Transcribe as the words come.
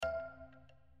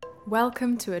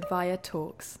Welcome to Advaya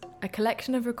Talks, a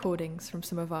collection of recordings from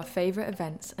some of our favourite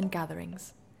events and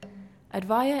gatherings.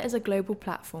 Advaya is a global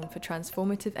platform for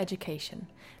transformative education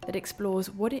that explores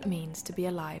what it means to be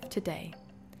alive today.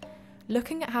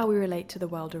 Looking at how we relate to the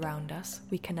world around us,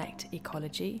 we connect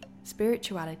ecology,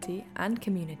 spirituality and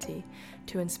community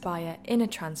to inspire inner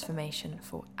transformation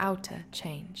for outer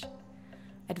change.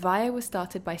 Advaya was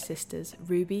started by sisters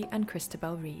Ruby and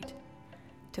Christabel Reed.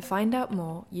 To find out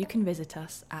more, you can visit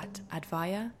us at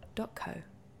advaya.co.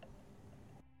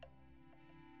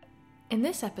 In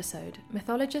this episode,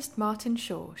 mythologist Martin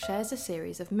Shaw shares a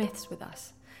series of myths with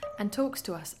us and talks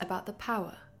to us about the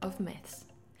power of myths.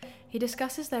 He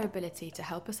discusses their ability to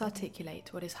help us articulate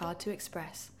what is hard to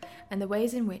express and the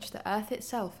ways in which the earth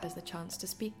itself has the chance to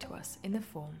speak to us in the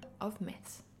form of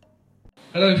myths.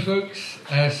 Hello folks,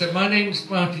 so my name's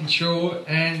Martin Shaw,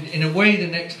 and in a way the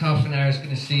next half an hour is going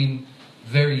to seem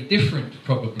very different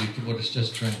probably to what has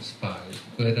just transpired,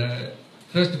 but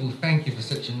first of all, thank you for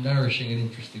such a nourishing and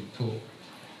interesting talk,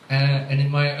 and in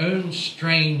my own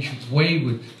strange,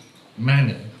 wayward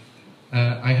manner,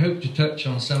 I hope to touch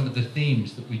on some of the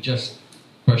themes that we just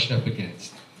brushed up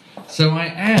against. So I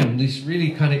am this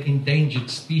really kind of endangered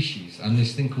species. I'm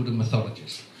this thing called a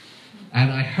mythologist,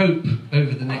 and I hope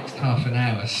over the next half an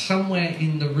hour, somewhere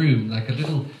in the room, like a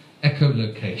little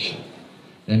echolocation,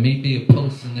 there may be a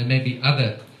pulse and there may be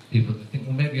other people that think,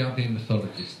 well, maybe I'll be a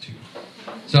mythologist too.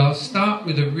 So I'll start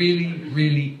with a really,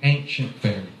 really ancient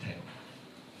fairy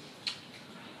tale.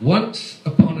 Once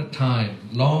upon a time,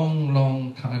 long,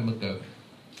 long time ago,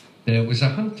 there was a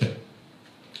hunter.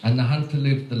 And the hunter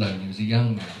lived alone. He was a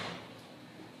young man.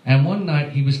 And one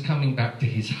night he was coming back to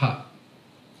his hut.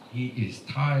 He is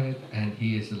tired and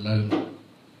he is alone.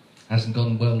 Hasn't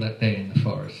gone well that day in the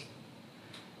forest.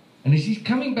 And as he's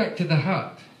coming back to the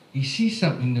hut, he sees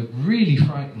something that really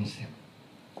frightens him.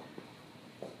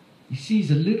 He sees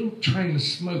a little trail of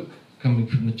smoke coming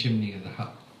from the chimney of the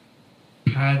hut.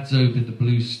 Pads over the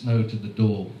blue snow to the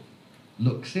door.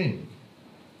 Looks in.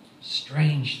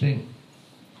 Strange thing.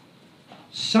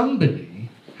 Somebody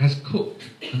has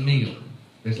cooked a meal.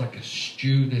 There's like a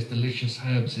stew, there's delicious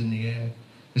herbs in the air.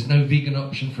 There's no vegan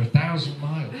option for 1,000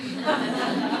 miles.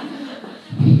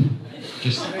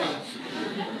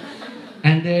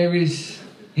 And there is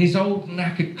his old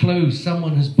knackered clothes.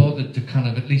 Someone has bothered to kind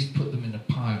of at least put them in a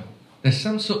pile. There's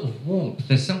some sort of warmth.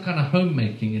 There's some kind of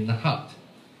homemaking in the hut.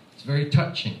 It's very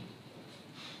touching.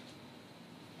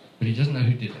 But he doesn't know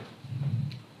who did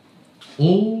it.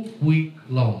 All week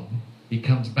long, he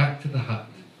comes back to the hut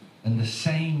and the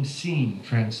same scene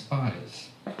transpires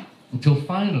until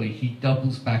finally he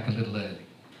doubles back a little early.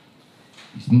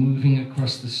 He's moving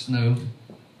across the snow,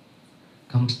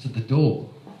 comes to the door,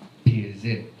 peers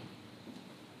in.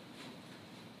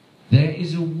 There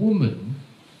is a woman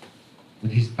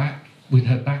with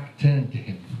her back turned to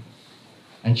him,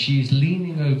 and she is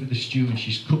leaning over the stew and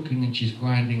she's cooking and she's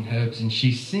grinding herbs and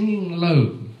she's singing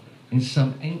low in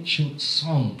some ancient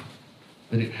song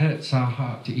that it hurts our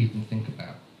heart to even think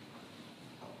about.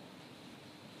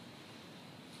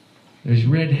 There's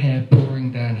red hair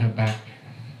pouring down her back,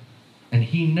 and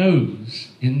he knows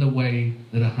in the way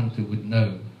that a hunter would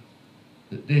know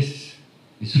that this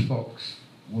is fox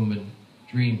woman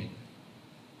dreaming.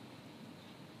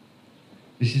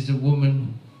 This is a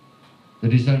woman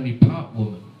that is only part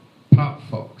woman, part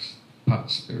fox, part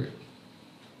spirit.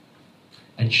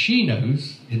 And she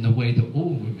knows, in the way that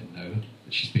all women know,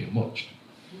 that she's being watched.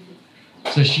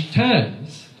 So she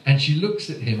turns and she looks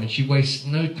at him and she wastes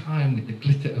no time with the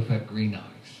glitter of her green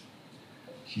eyes.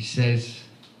 She says,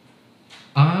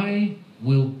 I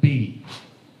will be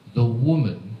the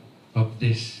woman of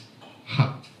this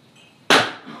hut.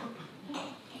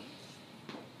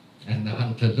 And the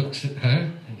hunter looks at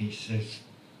her and he says,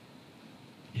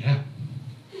 yeah.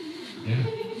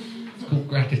 It's called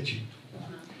gratitude.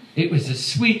 It was a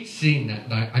sweet scene that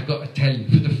night, I got to tell you.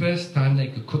 For the first time they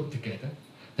could cook together.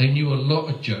 They knew a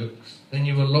lot of jokes. They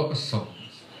knew a lot of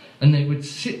songs. And they would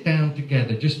sit down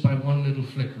together just by one little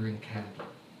flickering candle.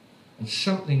 And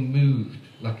something moved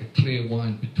like a clear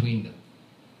wine between them.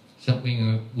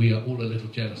 Something we are all a little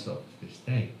jealous of to this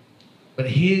day.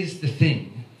 But here's the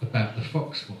thing about the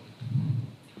fox woman.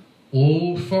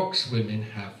 All fox women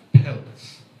have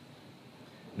pelts.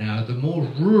 Now, the more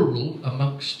rural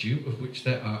amongst you, of which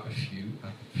there are a few,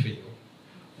 I can feel,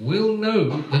 will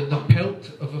know that the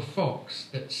pelt of a fox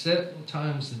at certain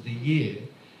times of the year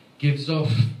gives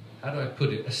off, how do I put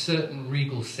it, a certain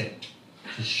regal scent.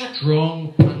 It's a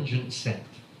strong, pungent scent.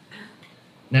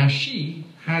 Now, she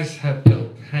has her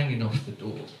pelt hanging off the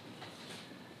door.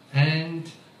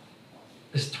 And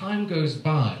as time goes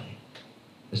by,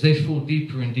 as they fall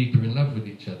deeper and deeper in love with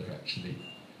each other, actually,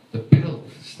 the pelt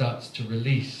starts to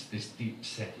release this deep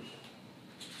scent.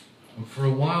 And for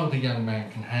a while, the young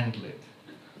man can handle it.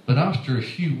 But after a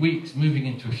few weeks, moving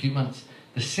into a few months,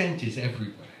 the scent is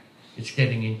everywhere. It's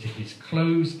getting into his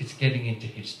clothes, it's getting into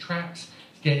his tracks,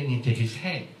 it's getting into his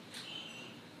head.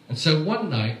 And so one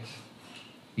night,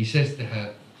 he says to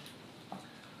her,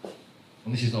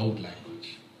 and this is old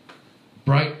language,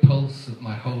 "Bright pulse of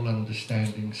my whole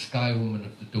understanding, sky woman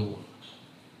of the dawn,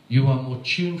 you are more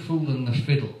tuneful than the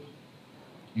fiddle.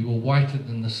 You are whiter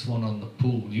than the swan on the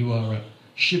pool. You are a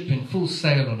ship in full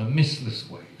sail on a mistless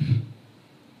wave.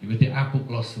 You are the apple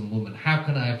blossom woman. How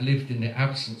can I have lived in the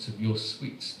absence of your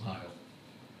sweet smile?"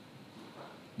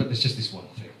 But there's just this one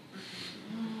thing.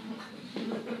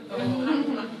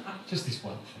 Just this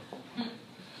one thing.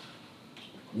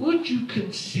 Would you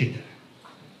consider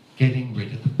getting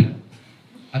rid of the pelt?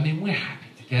 I mean, we're happy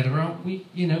together, aren't we?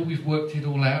 You know, we've worked it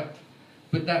all out.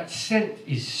 But that scent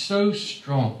is so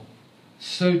strong,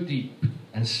 so deep,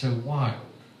 and so wild.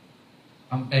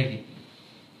 I'm begging you,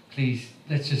 please,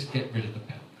 let's just get rid of the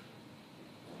pelt.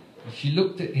 And she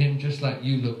looked at him just like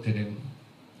you looked at him,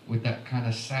 with that kind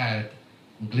of sad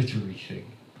and glittery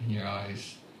thing in your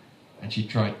eyes, and she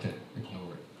tried to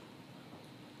ignore it.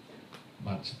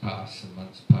 Months pass,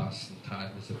 and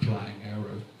time is a flying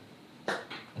arrow.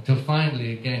 Until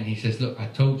finally, again, he says, "Look, I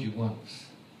told you once,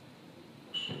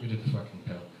 get rid of the fucking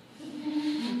pelt."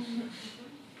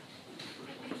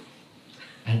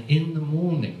 And in the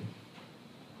morning,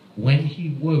 when he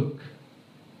woke,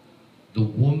 the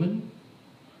woman,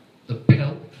 the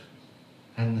pelt,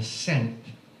 and the scent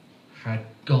had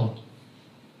gone.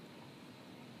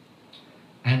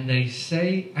 And they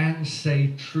say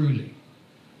truly,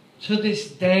 to this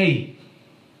day,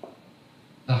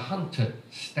 the hunter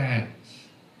stands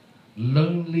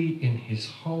lonely in his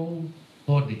whole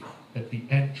body at the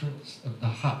entrance of the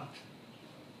hut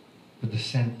for the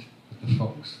scent of the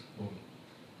fox woman.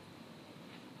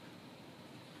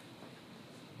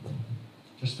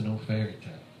 Just an old fairy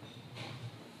tale.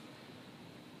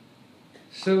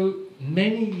 So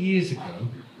many years ago,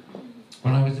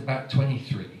 when I was about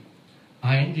 23,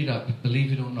 I ended up,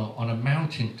 believe it or not, on a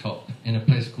mountaintop in a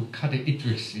place called Cadair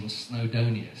Idris in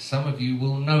Snowdonia. Some of you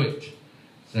will know it.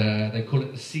 They call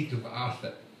it the seat of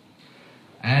Arthur.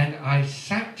 And I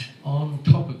sat on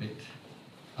top of it,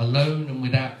 alone and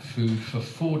without food, for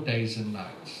 4 days and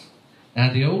nights.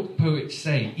 Now, the old poets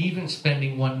say, even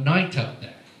spending one night up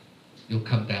there, you'll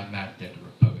come down mad, dead, or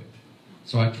a poet.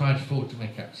 So I tried forward to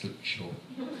make absolutely sure.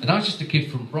 And I was just a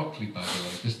kid from Brockley, by the way,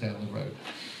 just down the road.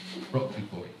 Brockley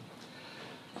boy.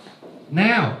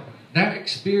 Now, that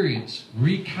experience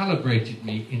recalibrated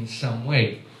me in some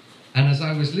way. And as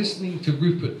I was listening to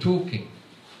Rupert talking,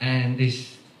 and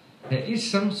there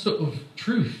is some sort of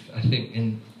truth, I think,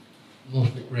 in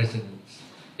morphic resonance.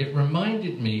 It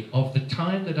reminded me of the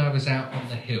time that I was out on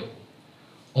the hill.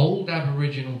 Old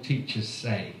Aboriginal teachers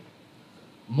say,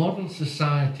 modern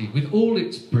society, with all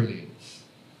its brilliance,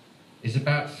 is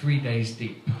about 3 days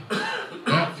deep.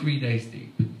 About 3 days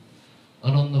deep.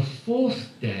 And on the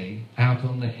 4th day, out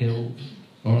on the hill,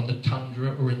 or on the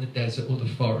tundra, or in the desert, or the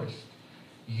forest,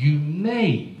 you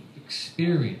may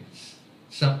experience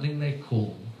something they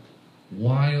call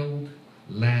wild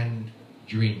land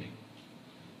dreaming.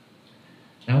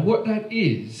 Now, what that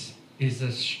is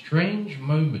a strange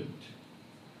moment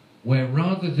where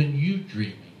rather than you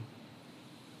dreaming,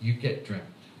 you get dreamt.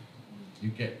 You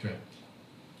get dreamt.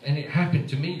 And it happened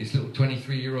to me, this little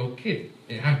 23-year-old kid.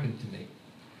 It happened to me.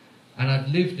 And I've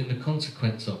lived in the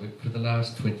consequence of it for the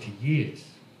last 20 years.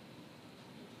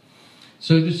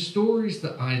 So the stories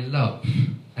that I love,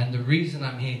 and the reason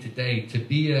I'm here today to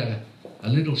be a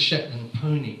little Shetland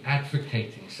pony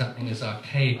advocating something as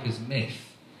archaic as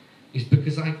myth, is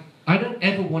because I don't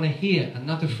ever want to hear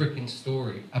another frickin'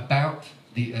 story about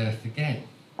the earth again.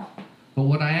 But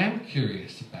what I am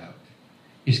curious about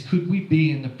is, could we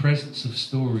be in the presence of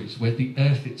stories where the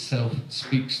earth itself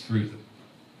speaks through them?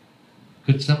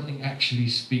 Could something actually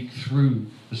speak through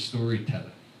the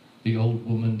storyteller? The old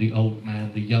woman, the old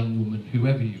man, the young woman,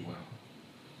 whoever you are.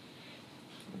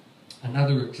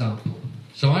 Another example.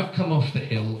 So I've come off the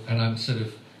hill and I'm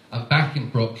back in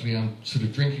Brockley. I'm sort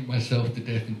of drinking myself to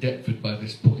death in Deptford by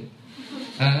this point.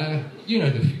 You know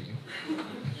the feeling.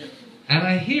 And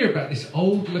I hear about this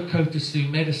old Lakota Sioux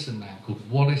medicine man called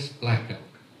Wallace Black Elk.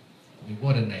 I mean,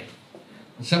 what a name.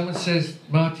 And someone says,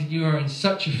 "Martin, you are in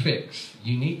such a fix.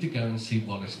 You need to go and see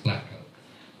Wallace Black Elk."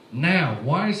 Now,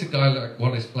 why is a guy like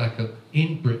Wallace Black Elk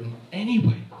in Britain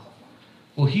anyway?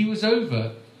 Well, he was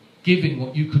over giving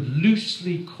what you could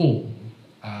loosely call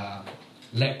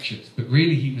lectures, but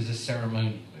really he was a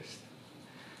ceremonialist.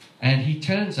 And he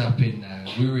turns up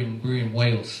we're in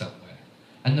Wales somewhere.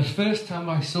 And the first time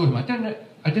I saw him, I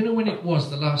don't know when it was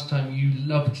the last time you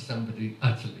loved somebody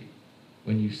utterly.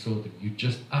 When you saw them, you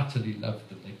just utterly loved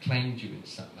them. They claimed you in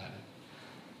some manner.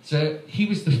 So he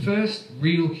was the first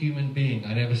real human being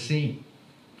I'd ever seen.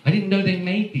 I didn't know they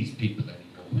made these people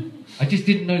anymore. I just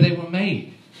didn't know they were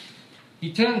made.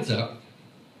 He turns up,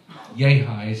 yay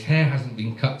high, his hair hasn't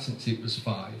been cut since it was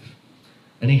 5.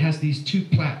 And he has these 2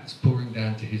 plaits pouring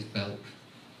down to his belt.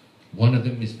 One of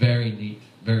them is very neat,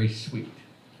 very sweet.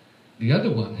 The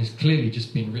other one has clearly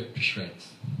just been ripped to shreds.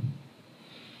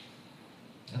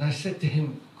 And I said to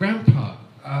him, Grandpa,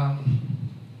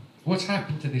 what's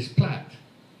happened to this plait?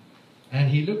 And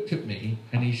he looked at me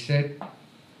and he said,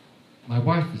 my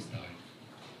wife has died.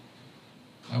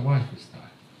 My wife has died.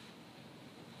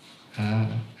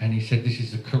 And he said, this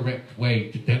is a correct way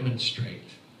to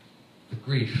demonstrate the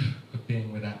grief of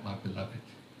being without my beloved,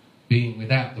 being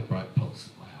without the bright pulse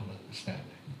of my whole understanding.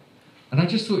 And I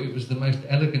just thought it was the most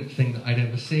elegant thing that I'd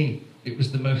ever seen. It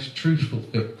was the most truthful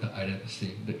thing that I'd ever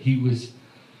seen, that he was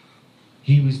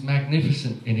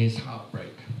magnificent in his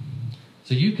heartbreak.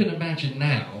 So you can imagine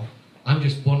now, I'm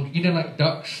just wandering, you know, like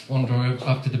ducks wander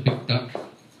after the big duck.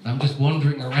 I'm just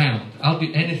wandering around. I'll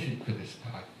do anything for this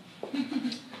guy.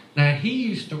 Now, he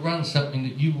used to run something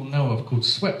that you will know of called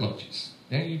sweat lodges.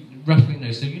 Yeah, you roughly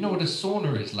know. So you know what a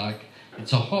sauna is like.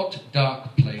 It's a hot,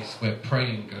 dark place where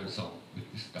praying goes on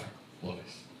with this guy,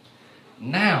 Wallace.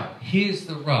 Now, here's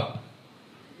the rub.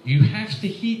 You have to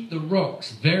heat the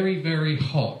rocks very, very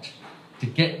hot to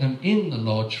get them in the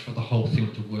lodge for the whole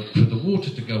thing to work, for the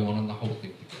water to go on and the whole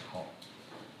thing to get hot.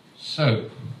 So,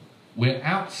 we're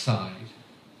outside,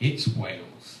 it's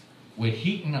Wales, we're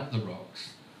heating up the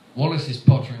rocks, Wallace is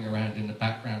pottering around in the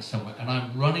background somewhere, and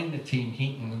I'm running the team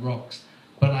heating the rocks,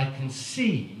 but I can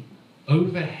see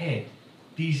overhead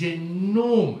these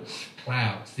enormous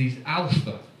clouds, these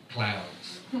alpha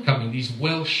clouds coming, these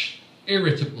Welsh,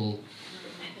 irritable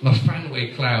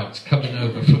Mafranwe clouds coming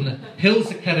over from the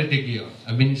hills of Ceredigion.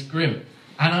 I mean, it's grim.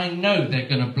 And I know they're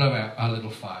going to blow out our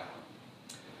little fire.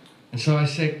 And so I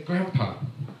said, Grandpa,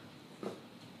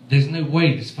 there's no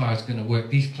way this fire's going to work.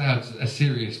 These clouds are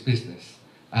serious business.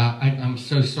 I'm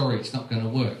so sorry it's not going to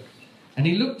work. And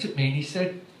he looked at me and he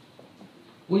said,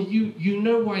 well, you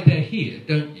know why they're here,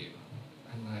 don't you?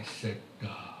 And I said,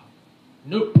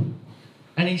 nope.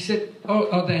 And he said,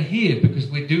 oh, they're here because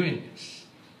we're doing this.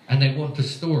 And they want a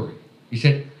story. He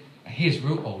said, here's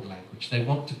real old language. They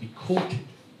want to be courted,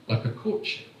 like a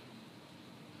courtship.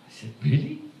 I said,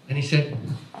 really? And he said,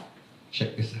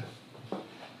 check this out.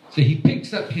 So he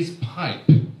picks up his pipe,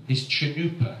 his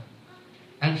chanupa,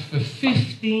 and for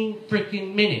 15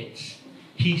 frickin' minutes,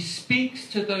 he speaks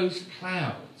to those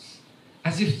clouds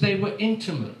as if they were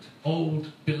intimate,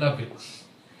 old beloveds.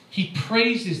 He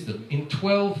praises them in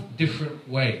 12 different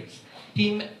ways.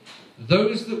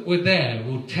 Those that were there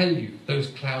will tell you those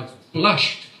clouds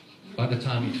blushed by the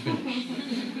time he'd finished.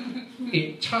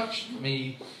 It touched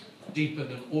me deeper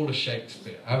than all of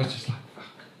Shakespeare. I was just like, fuck.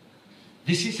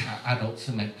 This is how adults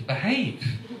are meant to behave.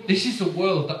 This is a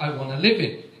world that I want to live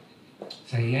in.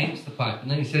 So he aims the pipe and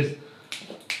then he says,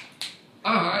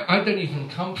 I don't even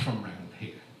come from round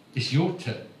here. It's your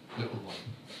turn, little one.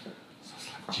 So I was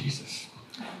like, Jesus.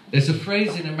 There's a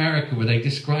phrase in America where they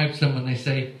describe someone, they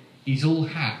say, he's all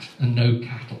hat and no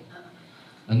cattle.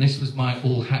 And this was my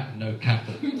all hat and no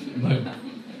cattle moment.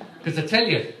 Because I tell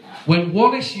you, when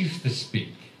Wallace used to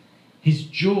speak, his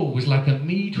jaw was like a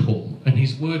mead hall and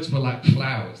his words were like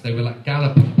flowers. They were like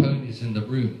galloping ponies in the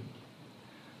room.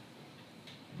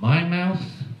 My mouth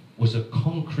was a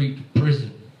concrete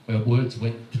prison where words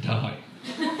went to die.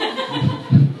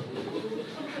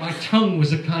 My tongue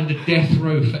was a kind of death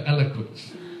row for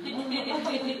eloquence.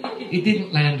 It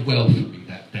didn't land well for me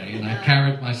that day, and I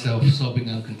carried myself sobbing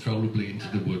uncontrollably into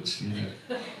the woods, you know.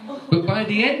 But by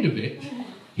the end of it,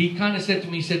 he kind of said to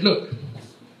me, he said, look,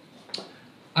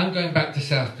 I'm going back to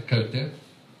South Dakota.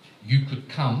 You could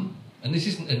come, and this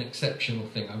isn't an exceptional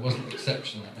thing. I wasn't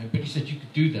exceptional that night, but he said you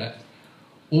could do that,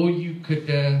 or you could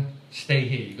stay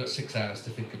here. You've got 6 hours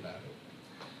to think about it.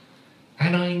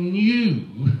 And I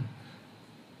knew,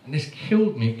 and this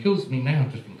killed me, it kills me now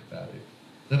to think about it,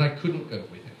 that I couldn't go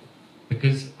with him.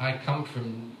 Because I come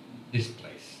from this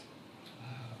place,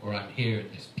 or I'm here in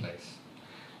this place.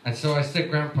 And so I said,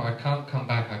 Grandpa, I can't come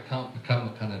back. I can't become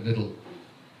a kind of little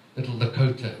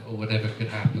Lakota or whatever could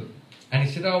happen. And he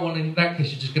said, oh, well, in that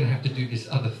case, you're just going to have to do this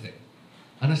other thing.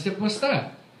 And I said, what's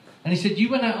that? And he said, you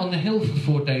went out on the hill for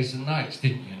 4 days and nights,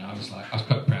 didn't you? And I was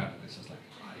quite proud of this. I was like,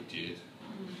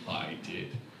 I did.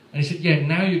 And he said, yeah,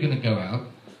 now you're going to go out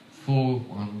for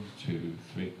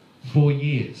 4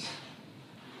 years.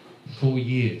 4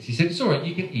 years. He said, it's all right,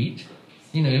 you can eat.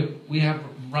 You know, we have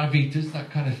Ryvitas,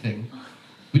 that kind of thing.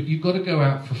 But you've got to go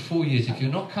out for 4 years. If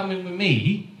you're not coming with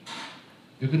me,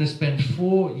 you're going to spend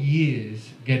 4 years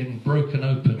getting broken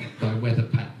open by weather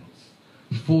patterns.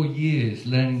 4 years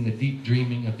learning the deep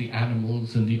dreaming of the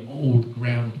animals and the old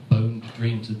ground-boned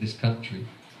dreams of this country.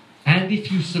 And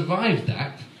if you survive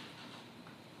that,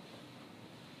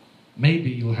 maybe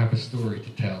you'll have a story to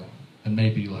tell, and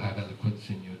maybe you'll have eloquence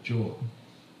in your jaw.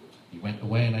 He went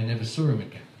away and I never saw him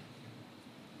again.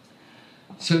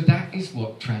 So that is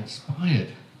what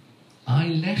transpired. I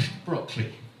left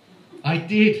Brockley. I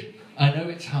did. I know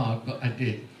it's hard, but I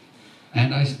did.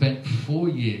 And I spent 4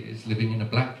 years living in a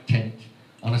black tent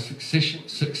on a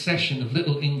succession of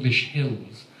little English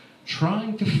hills,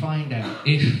 trying to find out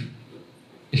if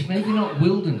maybe not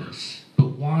wilderness, but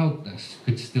wildness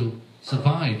could still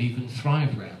survive, even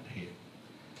thrive around here.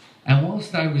 And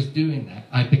whilst I was doing that,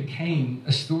 I became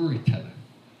a storyteller.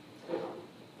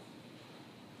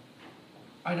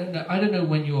 I don't know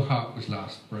when your heart was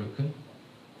last broken.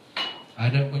 I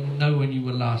don't know when you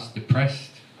were last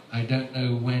depressed. I don't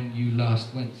know when you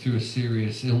last went through a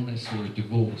serious illness or a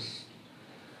divorce.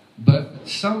 But at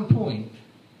some point,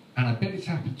 and I bet it's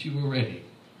happened to you already,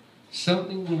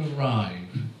 something will arrive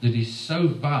that is so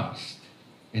vast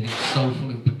in its soulful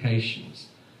implications,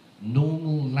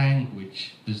 normal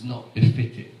language does not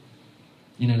befit it.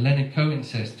 You know, Leonard Cohen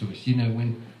says to us, you know,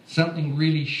 when something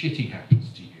really shitty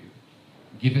happens to you,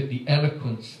 give it the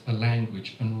eloquence of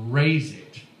language and raise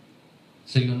it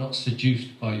so you're not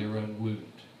seduced by your own wound.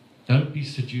 Don't be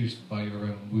seduced by your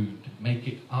own wound. Make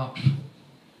it artful.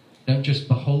 Don't just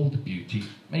behold the beauty,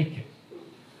 make it.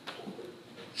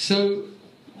 So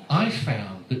I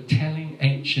found that telling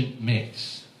ancient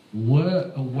myths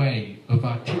were a way of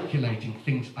articulating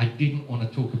things I didn't want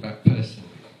to talk about personally.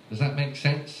 Does that make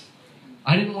sense?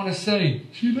 I didn't want to say,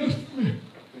 she left me,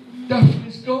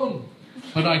 Daphne's gone.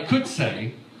 But I could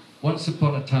say, once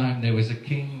upon a time there was a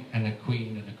king and a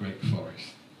queen in a great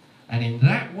forest. And in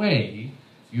that way,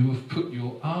 you have put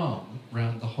your arm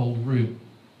round the whole room.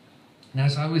 And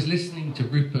as I was listening to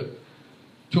Rupert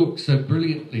talk so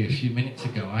brilliantly a few minutes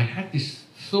ago, I had this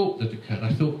thought that occurred.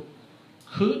 I thought,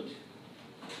 could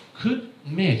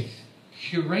myth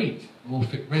curate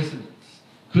morphic resonance?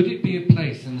 Could it be a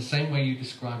place, in the same way you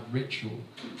described ritual,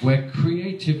 where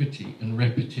creativity and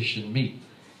repetition meet?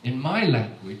 In my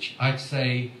language, I'd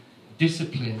say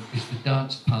discipline is the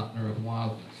dance partner of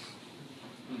wildness.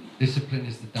 Discipline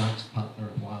is the dance partner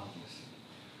of wildness.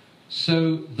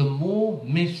 So the more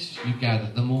myths you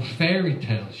gather, the more fairy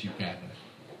tales you gather,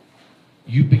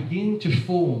 you begin to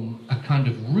form a kind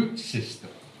of root system.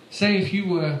 Say if you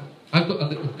were, I've got a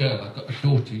little girl, I've got a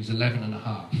daughter who's 11 and a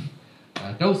half.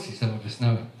 Dulcie, some of us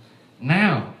know her.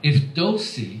 Now, if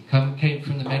Dulcie came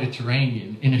from the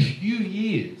Mediterranean, in a few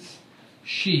years,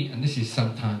 she, and this is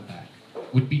some time back,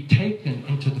 would be taken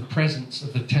into the presence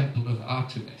of the temple of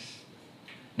Artemis.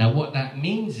 Now what that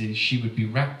means is she would be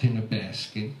wrapped in a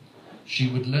bearskin, she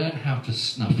would learn how to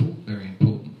snuffle, very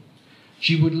important.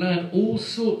 She would learn all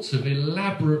sorts of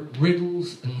elaborate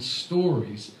riddles and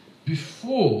stories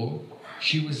before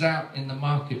she was out in the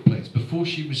marketplace, before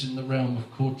she was in the realm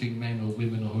of courting men or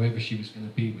women or whoever she was going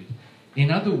to be with. In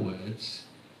other words,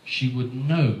 she would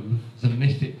know the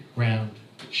mythic ground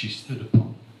that she stood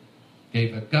upon.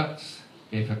 Gave her guts,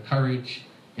 gave her courage,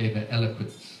 gave her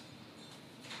eloquence.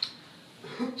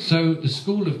 So the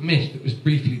school of myth that was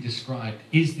briefly described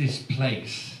is this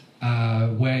place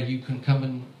where you can come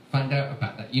and find out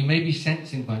about that. You may be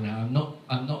sensing by now,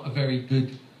 I'm not a very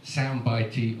good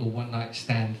soundbitey or one-night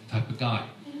stand type of guy.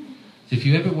 So if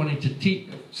you ever wanted to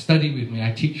study with me,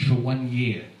 I teach for 1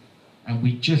 year, and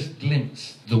we just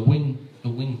glimpse the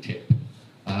wingtip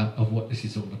of what this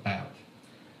is all about.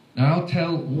 Now I'll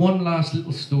tell one last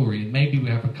little story, and maybe we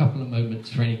have a couple of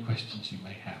moments for any questions you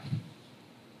may have.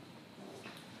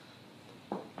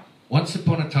 Once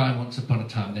upon a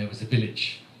time, there was a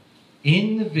village.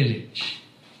 In the village,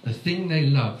 the thing they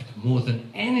loved more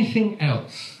than anything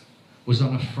else was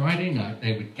on a Friday night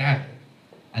they would gather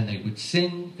and they would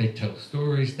sing, they'd tell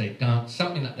stories, they'd dance,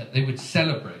 something like that. They would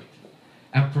celebrate.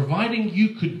 And providing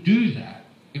you could do that,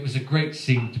 it was a great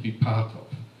scene to be part of.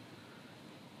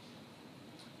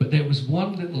 But there was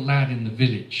one little lad in the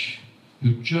village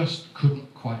who just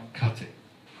couldn't quite cut it.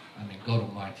 I mean, God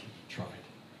Almighty, he tried.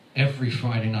 Every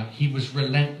Friday night, he was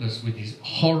relentless with his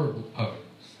horrible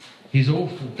poems, his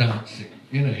awful dancing,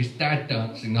 you know, his dad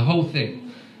dancing, the whole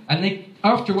thing. And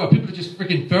after a while, people are just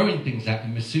freaking throwing things at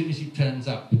him as soon as he turns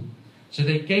up. So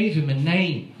they gave him a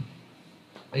name.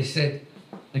 They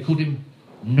called him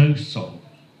No Song.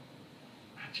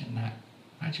 Imagine that.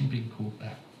 Imagine being called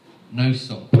that. no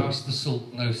song. Pass the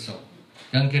salt, no song.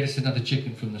 Go and get us another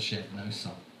chicken from the shed, no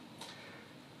song.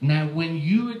 Now, when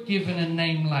you are given a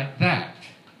name like that,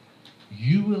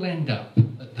 you will end up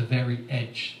at the very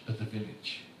edge of the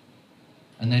village.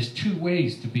 And there's two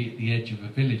ways to be at the edge of a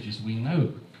village, as we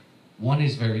know. One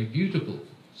is very beautiful,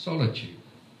 solitude.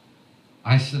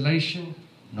 Isolation,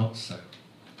 not so.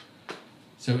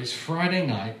 So it's Friday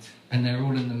night, and they're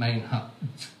all in the main hut.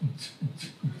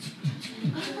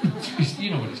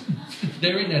 You know what it is.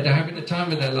 They're in there, they're having the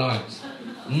time of their lives.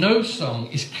 No song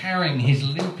is carrying his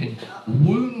limping,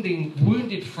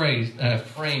 wounded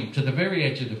frame to the very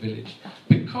edge of the village,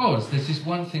 because there's this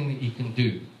one thing that he can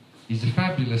do. He's a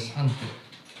fabulous hunter.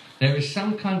 There is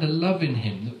some kind of love in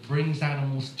him that brings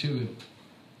animals to him.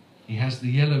 He has the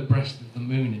yellow breast of the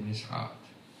moon in his heart,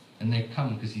 and they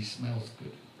come because he smells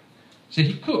good. So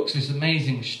he cooks this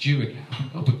amazing stew again.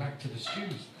 Oh, we're back to the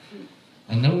stews.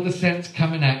 And all the scents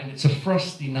coming out, and it's a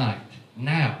frosty night.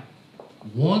 Now,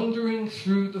 wandering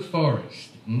through the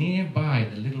forest, nearby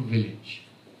the little village,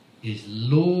 is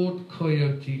Lord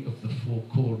Coyote of the Four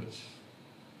Quarters.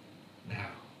 Now,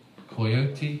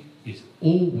 Coyote is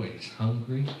always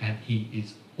hungry, and he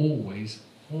is always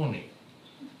horny.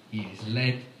 He is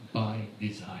led by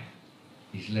desire.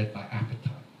 He's led by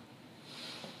appetite.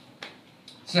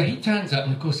 So he turns up,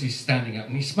 and of course he's standing up,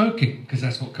 and he's smoking, because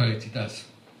that's what Coyote does.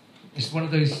 It's one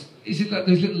of those, is it like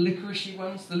those little licoricey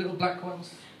ones, the little black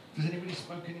ones? Does anybody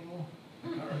smoke anymore? I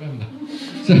can't remember.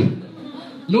 So,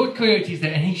 Lord Coyote's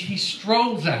there, and he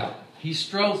strolls out. He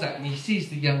strolls out, and he sees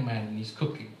the young man, and he's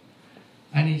cooking.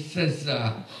 And he says,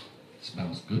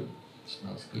 smells good,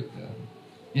 smells good.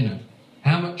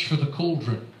 How much for the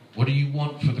cauldron? What do you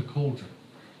want for the cauldron?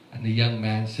 And the young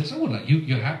man says, oh, well, you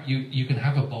can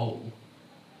have a bowl.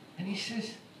 And he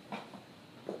says,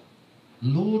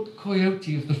 Lord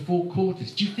Coyote of the Four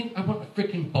Quarters, do you think I want a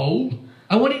frickin' bowl?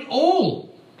 I want it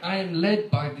all. I am led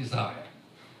by desire.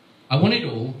 I want it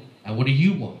all, and what do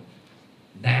you want?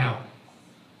 Now,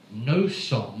 No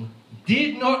Song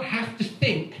did not have to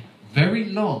think very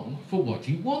long for what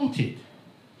he wanted.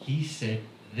 He said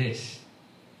this: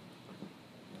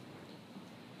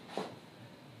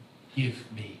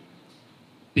 give me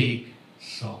big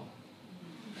song.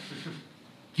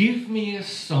 Give me a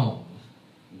song.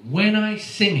 When I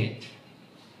sing it,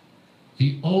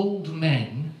 the old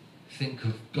men think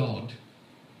of God,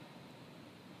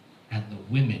 and the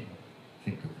women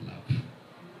think of love.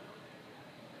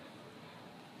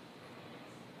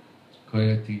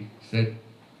 Coyote said,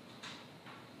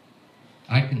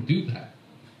 I can do that.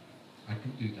 I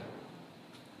can do that.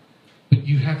 But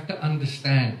you have to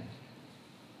understand,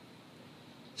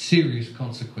 serious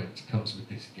consequence comes with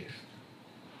this gift.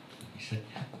 He said,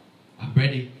 I'm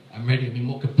ready. I mean,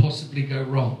 what could possibly go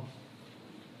wrong?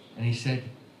 And he said,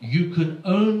 you can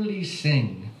only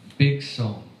sing big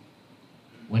song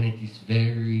when it is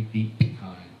very deep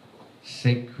time,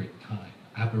 sacred time,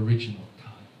 aboriginal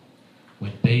time,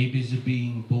 when babies are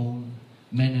being born,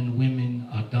 men and women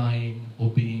are dying or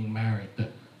being married,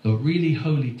 the really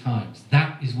holy times.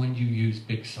 That is when you use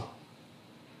big song.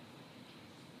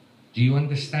 Do you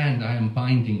understand? I am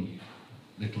binding you,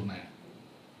 little man.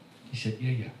 He said,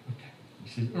 yeah, okay. He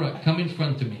said, all right, come in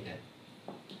front of me then.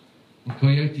 And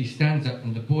Coyote stands up,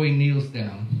 and the boy kneels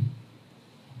down,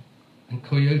 and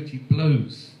Coyote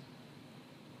blows.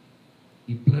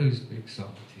 He blows big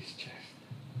song at his chest.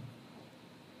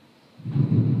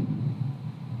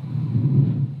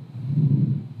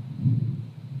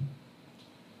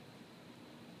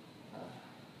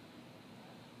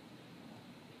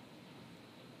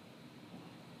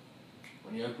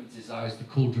 When he opens his eyes, the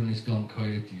cauldron is gone,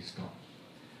 Coyote is gone.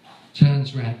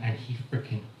 Turns around, and he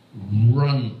frickin'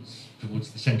 runs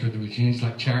towards the centre of the village. It's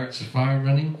like Chariots of Fire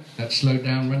running, that slow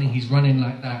down running. He's running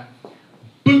like that.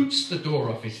 Boots the door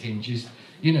off his hinges.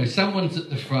 Someone's at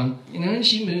the front, and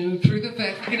she moved through the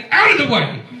fence. Get out of the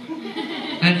way!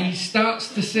 And he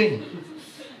starts to sing.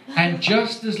 And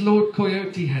just as Lord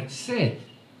Coyote had said,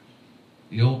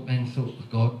 the old men thought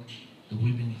of God, the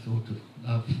women thought of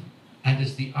love. And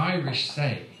as the Irish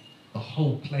say, the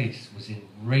whole place was in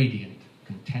radiant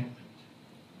contentment.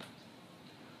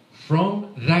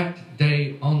 From that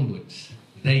day onwards,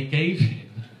 they gave him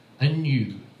a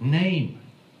new name.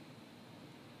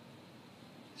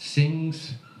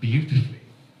 Sings beautifully.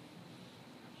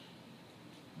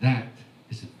 That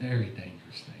is a very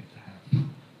dangerous name to have.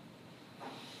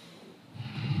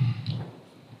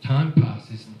 Time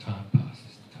passes and time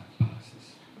passes and time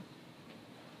passes.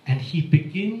 And he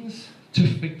begins to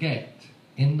forget,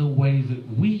 in the way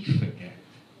that we forget,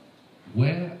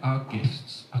 where our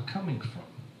gifts are coming from.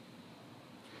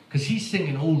 Because he's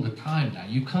singing all the time now.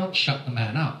 You can't shut the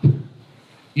man up.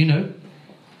 You know,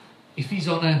 if he's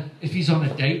on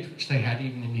a date, which they had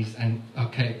even in these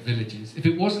archaic villages, if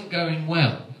it wasn't going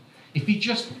well, if he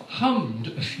just hummed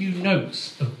a few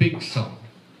notes of Big Song,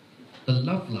 the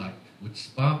love light would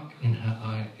spark in her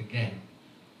eye again,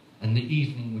 and the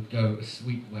evening would go a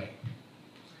sweet way.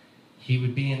 He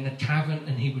would be in the tavern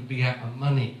and he would be out of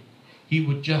money. He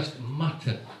would just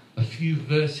mutter a few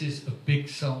verses of Big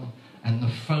Song, and the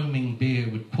foaming beer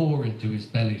would pour into his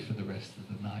belly for the rest of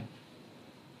the night.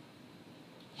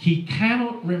 He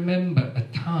cannot remember a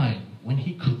time when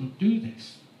he couldn't do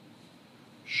this.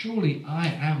 Surely I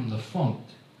am the font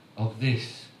of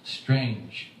this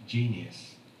strange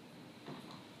genius.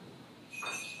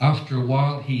 After a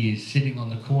while, he is sitting on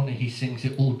the corner, he sings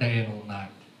it all day and all night.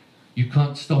 You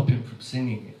can't stop him from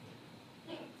singing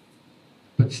it.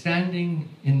 But standing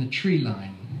in the tree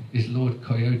line is Lord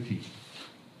Coyote,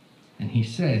 and he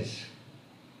says,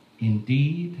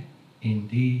 "Indeed,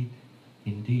 indeed,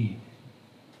 indeed."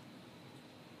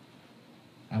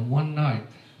 And one night,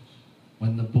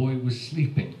 when the boy was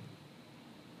sleeping,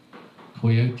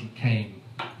 Coyote came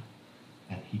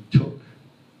and he took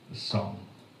the song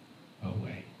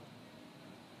away.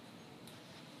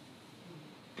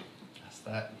 That's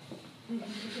that.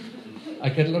 I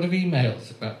get a lot of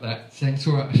emails about that saying, "It's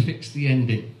all right, I fixed the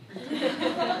ending."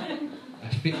 I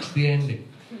fixed the ending.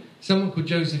 Someone called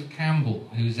Joseph Campbell,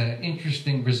 who's an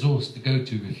interesting resource to go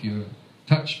to if you're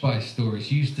touched by stories,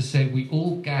 he used to say, we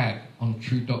all gag on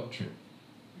true doctrine.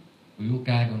 We all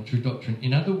gag on true doctrine.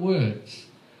 In other words,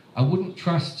 I wouldn't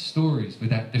trust stories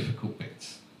without difficult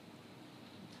bits.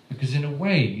 Because in a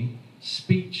way,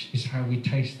 speech is how we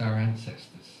taste our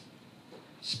ancestors.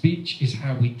 Speech is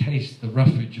how we taste the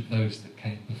roughage of those that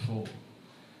came before.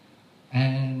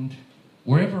 And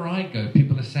wherever I go,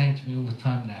 people are saying to me all the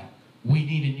time now, we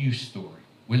need a new story.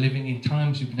 We're living in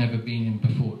times we've never been in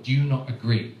before. Do you not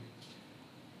agree?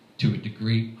 To a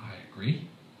degree, I agree.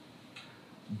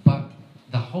 But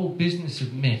the whole business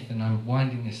of myth, and I'm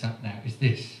winding this up now, is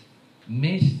this.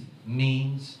 Myth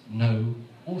means no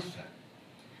author.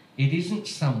 It isn't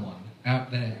someone out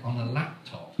there on a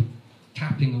laptop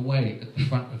tapping away at the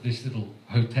front of this little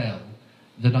hotel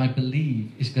that I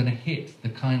believe is going to hit the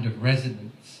kind of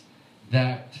resonance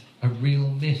that a real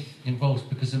myth involves,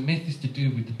 because a myth is to do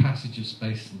with the passage of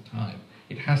space and time.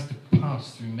 It has to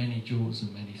pass through many jaws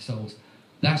and many souls.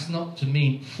 That's not to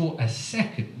mean for a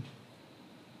second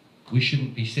we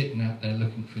shouldn't be sitting out there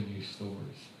looking for new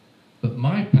stories. But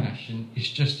my passion is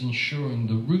just ensuring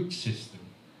the root system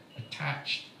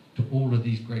attached to all of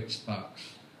these great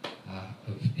sparks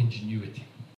of ingenuity.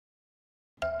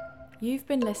 You've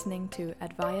been listening to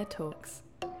Advaya Talks.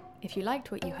 If you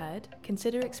liked what you heard,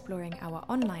 consider exploring our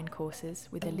online courses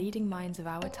with the leading minds of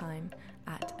our time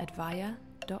at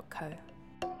advaya.co.